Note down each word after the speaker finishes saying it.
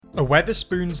A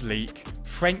Wetherspoons leak,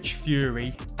 French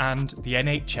fury, and the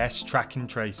NHS track and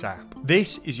trace app.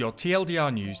 This is your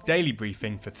TLDR News daily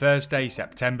briefing for Thursday,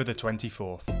 September the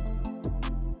 24th.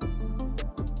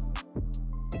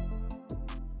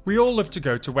 We all love to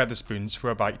go to Wetherspoons for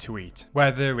a bite to eat,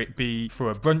 whether it be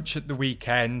for a brunch at the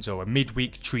weekends or a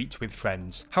midweek treat with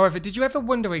friends. However, did you ever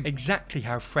wonder exactly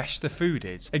how fresh the food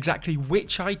is? Exactly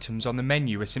which items on the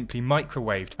menu are simply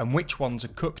microwaved and which ones are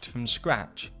cooked from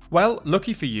scratch? Well,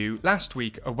 lucky for you, last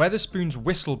week a Wetherspoons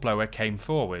whistleblower came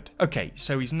forward. Okay,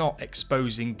 so he's not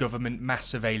exposing government mass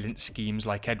surveillance schemes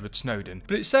like Edward Snowden,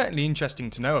 but it's certainly interesting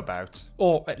to know about.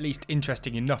 Or at least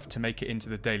interesting enough to make it into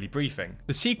the daily briefing.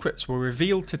 The secrets were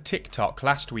revealed to TikTok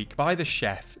last week by the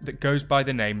chef that goes by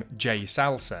the name Jay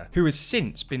Salsa, who has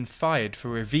since been fired for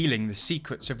revealing the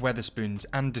secrets of Wetherspoons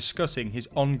and discussing his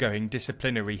ongoing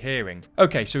disciplinary hearing.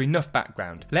 Okay, so enough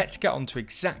background. Let's get on to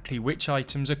exactly which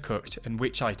items are cooked and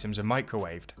which items are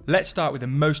microwaved. Let's start with the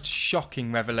most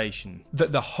shocking revelation,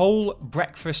 that the whole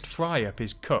breakfast fry-up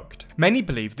is cooked. Many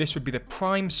believe this would be the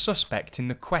prime suspect in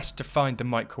the quest to find the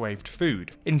microwaved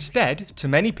food. Instead, to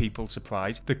many people's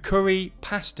surprise, the curry,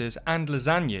 pastas and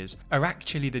lasagnas are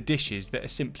actually the dishes that are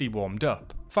simply warmed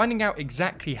up. Finding out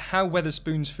exactly how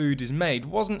Wetherspoons food is made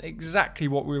wasn't exactly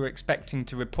what we were expecting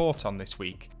to report on this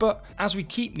week. But as we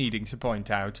keep needing to point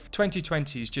out,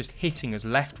 2020 is just hitting us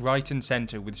left, right and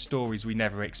centre with stories we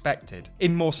never expected.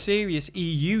 In more serious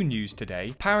EU news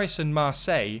today, Paris and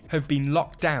Marseille have been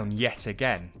locked down yet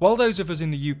again. While those of us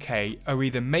in the UK are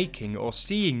either making or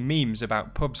seeing memes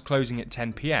about pubs closing at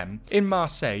 10 PM, in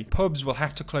Marseille, pubs will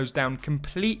have to close down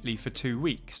completely for 2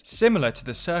 weeks, similar to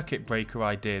the circuit breaker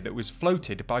idea that was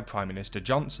floated by Prime Minister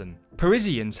Johnson.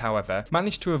 Parisians, however,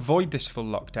 managed to avoid this full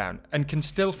lockdown and can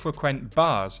still frequent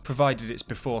bars provided it's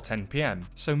before 10 PM.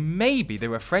 So maybe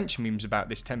there are French memes about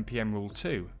this 10 PM rule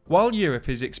too. While Europe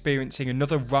is experiencing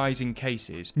another rise in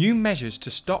cases, new measures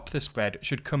to stop the spread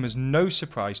should come as no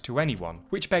surprise to anyone.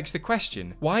 Which begs the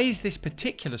question, why is this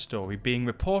particular story being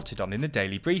reported on in the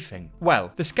daily briefing?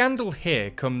 Well, the scandal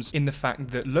here comes in the fact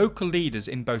that local leaders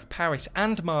in both Paris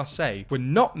and Marseille were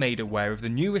not made aware of the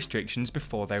new restrictions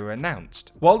before they were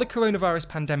announced. While the coronavirus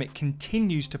pandemic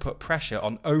continues to put pressure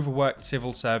on overworked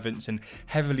civil servants and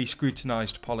heavily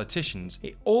scrutinised politicians,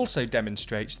 it also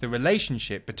demonstrates the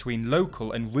relationship between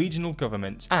local and regional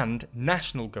governments and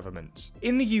national governments.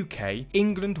 In the UK,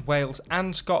 England, Wales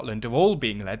and Scotland are all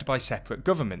being led by separate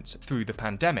governments through the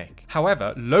pandemic.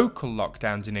 However, local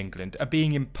lockdowns in England are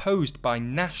being imposed by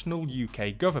national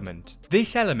UK government.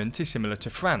 This element is similar to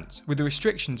France, with the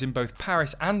restrictions in both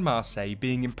Paris and Marseille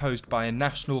being imposed by a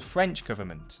national French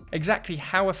government. Exactly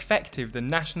how effective the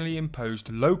nationally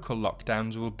imposed local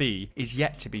lockdowns will be is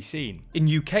yet to be seen.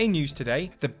 In UK news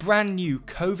today, the brand new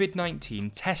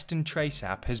COVID-19 test and trace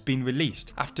app has been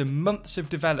released after months of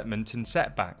development and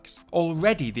setbacks.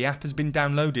 Already the app has been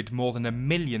downloaded more than 1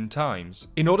 million times.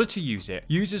 In order to use it,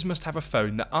 users must have a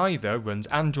phone that either runs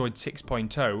Android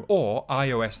 6.0 or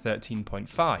iOS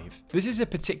 13.5. This is a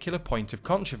particular point of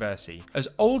controversy, as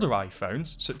older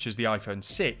iPhones, such as the iPhone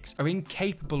 6, are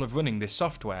incapable of running this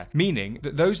software, meaning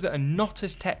that those that are not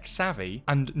as tech savvy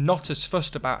and not as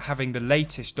fussed about having the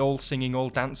latest all singing all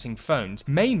dancing phones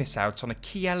may miss out on a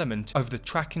key element of the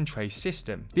track and trace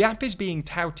system. The app is being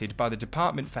touted by the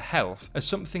Department for Health as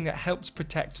something that helps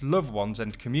protect loved ones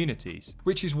and communities,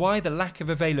 which is why the lack of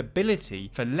availability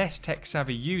for less tech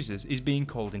savvy users is being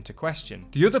called into question.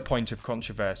 The other point of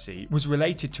controversy was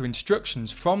related to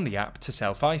instructions from the app to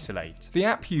self-isolate. The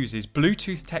app uses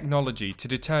Bluetooth technology to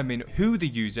determine who the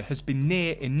user has been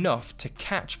near enough to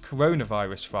catch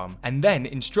coronavirus from, and then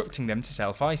instructing them to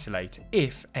self-isolate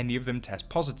if any of them test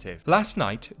positive. Last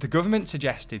night, the government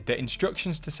suggested that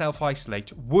instructions to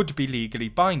self-isolate would be legally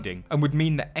binding and would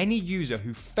mean that any user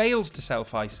who fails to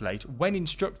self-isolate when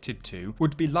instructed to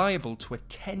would be liable to a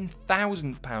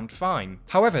 £10,000 fine.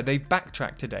 However, they've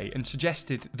backtracked today and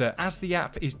suggested that as the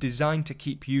app is designed to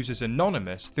keep users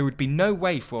anonymous, there would be no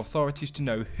way for authorities to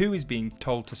know who is being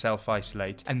told to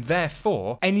self-isolate, and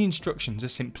therefore any instructions are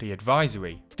simply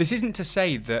advisory. This isn't to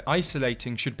say that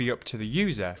isolating should be up to the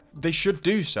user. They should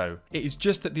do so. It is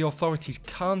just that the authorities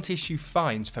can't issue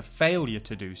fines for failure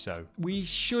to do so. We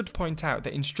should point out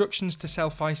that instructions to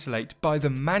self-isolate by the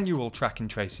manual track and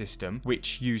trace system,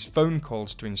 which use phone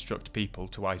calls to instruct people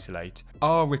to isolate,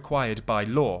 are required by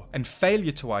law, and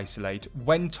failure to isolate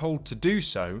when told to do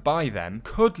so by them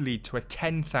could lead to a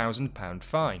 £10,000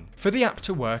 fine. For the app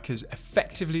to work as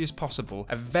effectively as possible,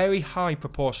 a very high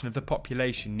proportion of the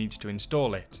population needs to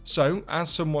install it. it. So, as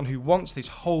someone who wants this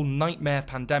whole nightmare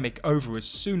pandemic over as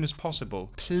soon as possible,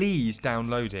 please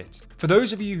download it. For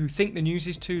those of you who think the news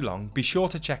is too long, be sure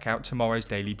to check out tomorrow's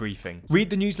daily briefing. Read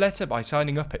the newsletter by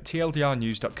signing up at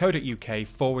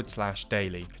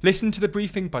tldrnews.co.uk/daily. Listen to the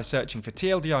briefing by searching for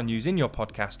TLDR News in your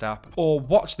podcast app, or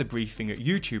watch the briefing at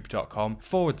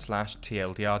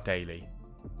youtube.com/TLDR Daily.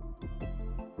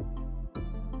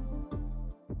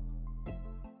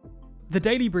 The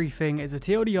Daily Briefing is a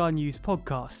TLDR News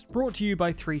podcast brought to you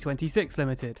by 326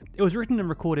 Limited. It was written and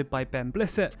recorded by Ben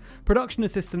Blissett, production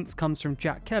assistance comes from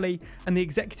Jack Kelly, and the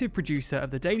executive producer of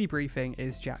The Daily Briefing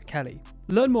is Jack Kelly.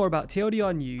 Learn more about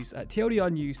TLDR News at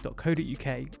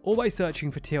tldrnews.co.uk or by searching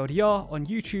for TLDR on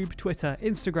YouTube, Twitter,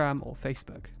 Instagram or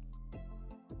Facebook.